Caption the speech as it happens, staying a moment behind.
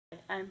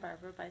I'm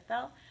Barbara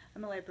Bythell.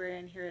 I'm a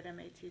librarian here at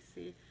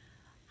MATC.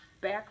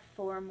 Back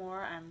for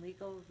more on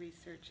legal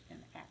research in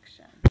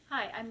action.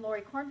 Hi, I'm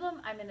Kornblum.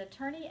 I'm an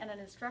attorney and an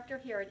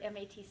instructor here at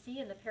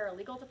MATC in the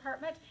paralegal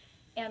department,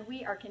 and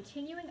we are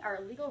continuing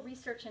our legal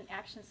research in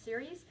action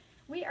series.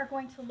 We are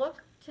going to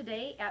look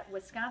today at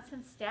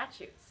Wisconsin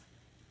statutes.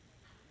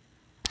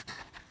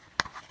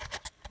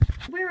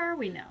 Where are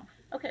we now?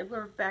 Okay,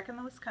 we're back in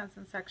the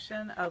Wisconsin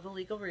section of the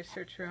legal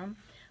research room.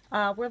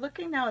 We're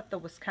looking now at the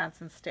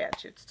Wisconsin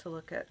statutes to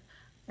look at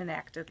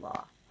enacted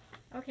law.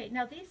 Okay,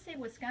 now these say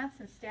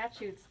Wisconsin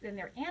statutes, and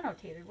they're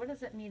annotated. What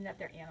does it mean that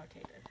they're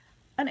annotated?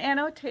 An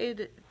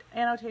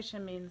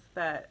annotation means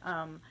that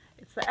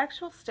it's the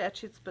actual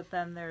statutes, but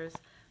then there's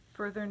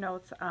further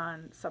notes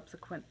on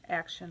subsequent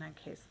action and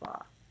case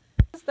law.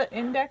 This is the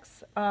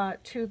index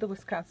to the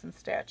Wisconsin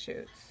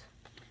statutes.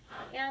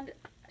 And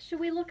should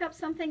we look up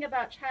something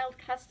about child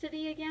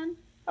custody again?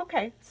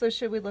 Okay, so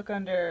should we look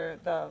under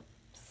the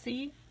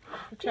C?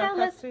 Yeah,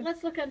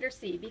 let's look under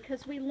C,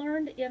 because we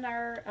learned in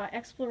our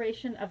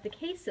exploration of the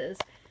cases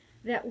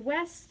that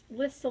West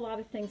lists a lot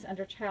of things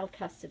under child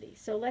custody.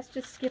 So let's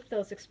just skip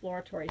those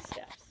exploratory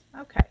steps.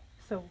 Okay,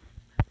 so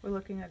we're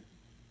looking at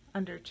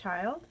under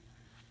child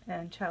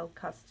and child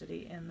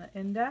custody in the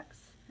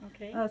index.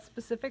 Okay.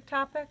 Specific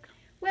topic?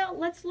 Well,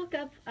 let's look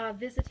up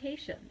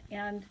visitation,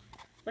 and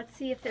let's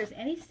see if there's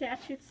any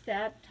statutes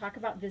that talk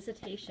about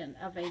visitation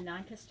of a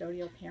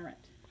non-custodial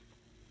parent.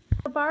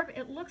 So Barb,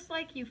 it looks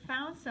like you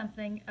found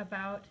something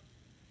about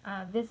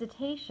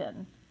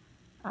visitation,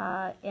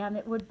 and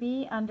it would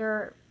be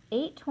under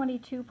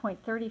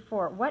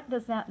 822.34. What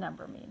does that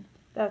number mean?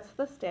 That's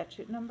the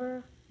statute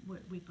number.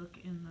 We look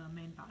in the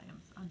main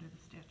volumes under the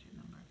statute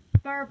number.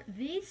 Barb,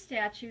 these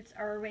statutes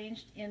are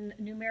arranged in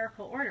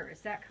numerical order,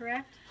 is that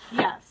correct?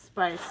 Yes,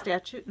 by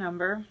statute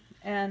number,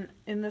 and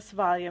in this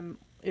volume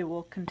it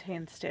will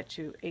contain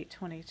statute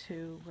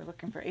 822. We're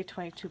looking for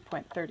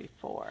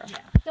 822.34. Yeah.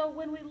 So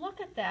when we look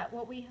at that,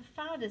 what we have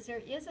found is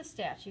there is a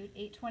statute,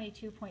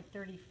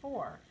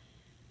 822.34,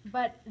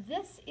 but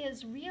this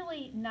is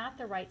really not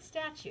the right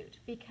statute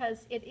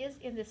because it is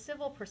in the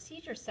civil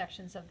procedure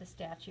sections of the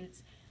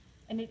statutes,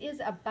 and it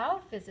is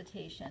about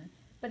visitation,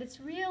 but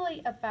it's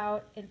really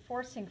about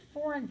enforcing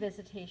foreign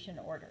visitation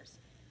orders.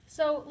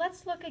 So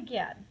let's look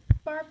again.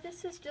 Barb,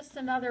 this is just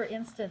another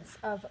instance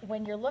of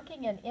when you're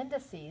looking in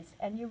indices,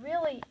 and you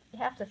really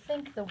have to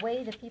think the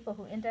way the people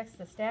who index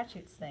the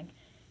statutes think,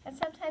 and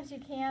sometimes you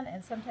can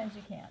and sometimes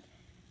you can't.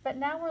 But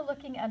now we're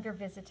looking under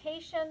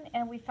visitation,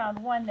 and we found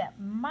one that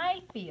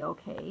might be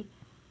okay,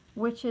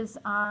 which is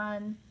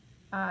on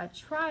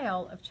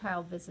trial of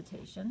child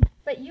visitation.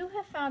 But you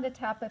have found a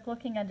topic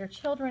looking under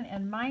children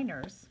and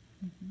minors,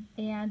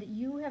 and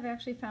you have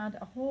actually found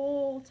a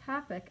whole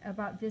topic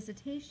about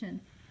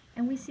visitation.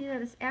 And we see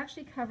that it's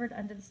actually covered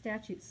under the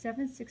statute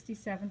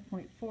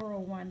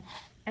 767.401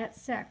 et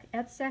sec.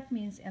 Et sec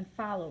means and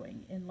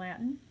following in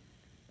Latin.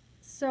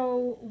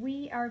 So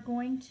we are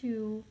going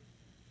to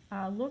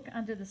look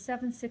under the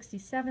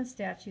 767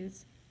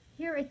 statutes.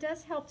 Here it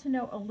does help to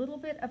know a little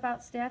bit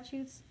about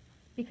statutes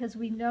because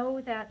we know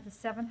that the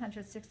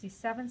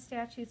 767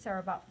 statutes are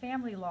about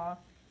family law,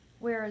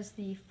 whereas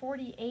the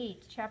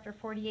chapter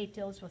 48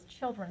 deals with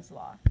children's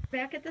law.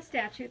 Back at the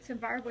statutes,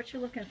 and Barb, what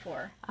you're looking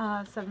for?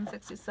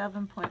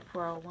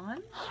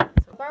 767.401.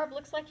 Barb,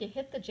 looks like you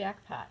hit the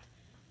jackpot.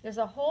 There's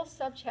a whole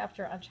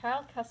subchapter on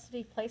child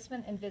custody,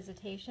 placement, and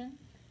visitation.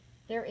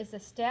 There is a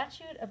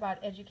statute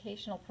about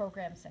educational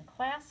programs and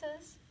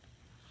classes.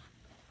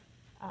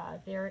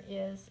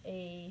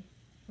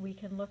 We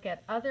can look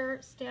at other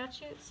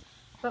statutes,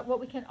 but what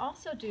we can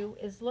also do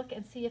is look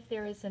and see if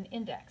there is an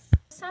index.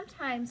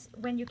 Sometimes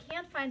when you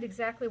can't find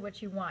exactly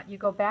what you want, you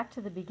go back to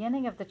the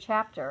beginning of the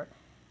chapter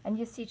and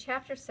you see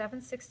chapter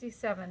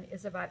 767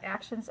 is about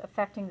actions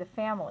affecting the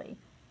family.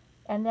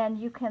 And then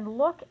you can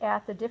look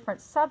at the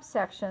different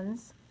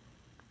subsections,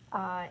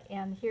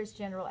 and here's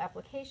general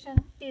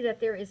application. See that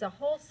there is a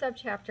whole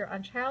subchapter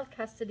on child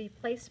custody,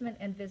 placement,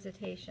 and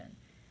visitation.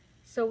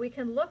 So we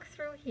can look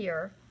through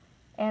here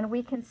and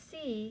we can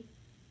see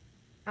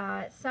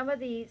some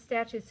of the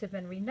statutes have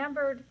been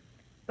renumbered,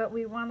 but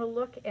we want to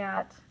look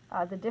at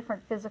the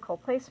different physical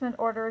placement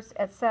orders,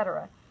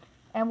 etc.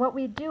 And what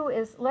we do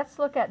is let's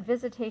look at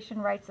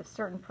visitation rights of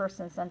certain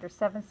persons under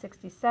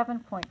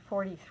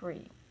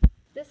 767.43.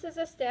 This is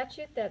a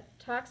statute that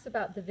talks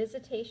about the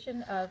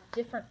visitation of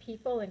different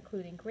people,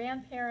 including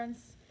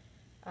grandparents,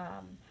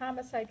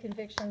 homicide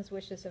convictions,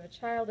 wishes of a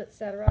child,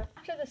 etc.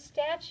 After the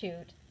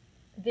statute,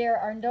 there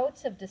are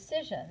notes of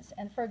decisions.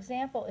 And for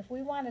example, if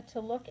we wanted to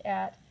look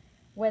at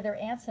whether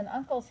aunts and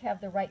uncles have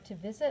the right to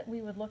visit,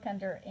 we would look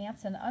under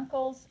aunts and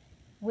uncles,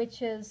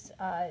 which is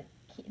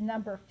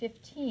number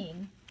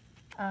 15.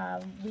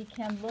 We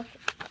can look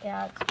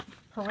at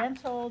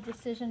parental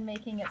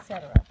decision-making,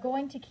 etc.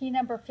 Going to key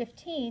number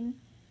 15,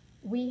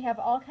 we have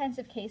all kinds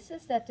of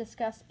cases that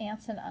discuss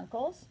aunts and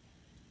uncles.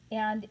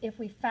 And if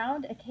we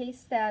found a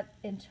case that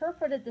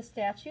interpreted the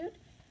statute,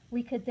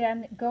 we could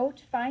then go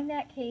to find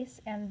that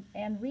case and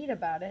read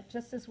about it,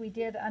 just as we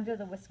did under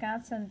the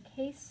Wisconsin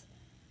case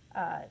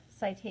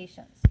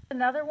citations.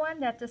 Another one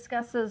that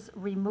discusses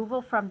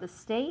removal from the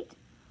state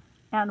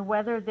and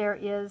whether there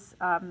is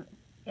an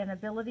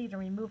ability to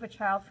remove a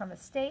child from a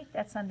state.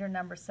 That's under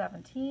number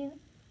 17.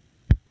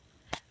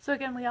 So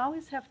again, we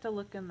always have to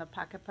look in the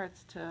pocket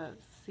parts to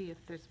see if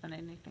there's been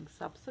anything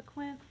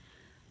subsequent.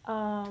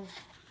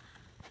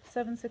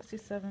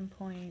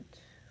 767.43.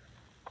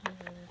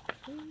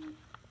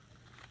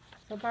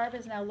 So Barb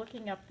is now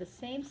looking up the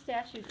same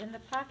statute in the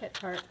pocket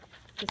part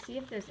to see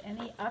if there's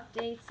any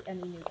updates,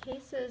 any new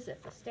cases,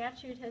 if the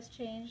statute has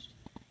changed.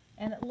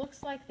 And it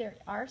looks like there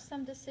are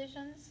some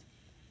decisions.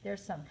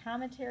 There's some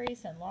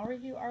commentaries and law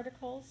review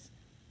articles,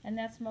 and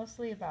that's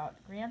mostly about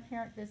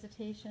grandparent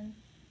visitation,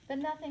 but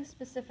nothing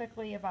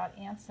specifically about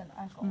aunts and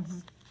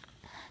uncles.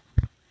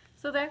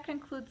 So that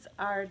concludes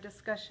our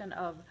discussion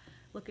of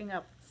looking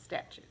up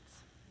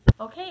statutes.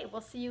 Okay,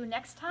 we'll see you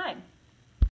next time.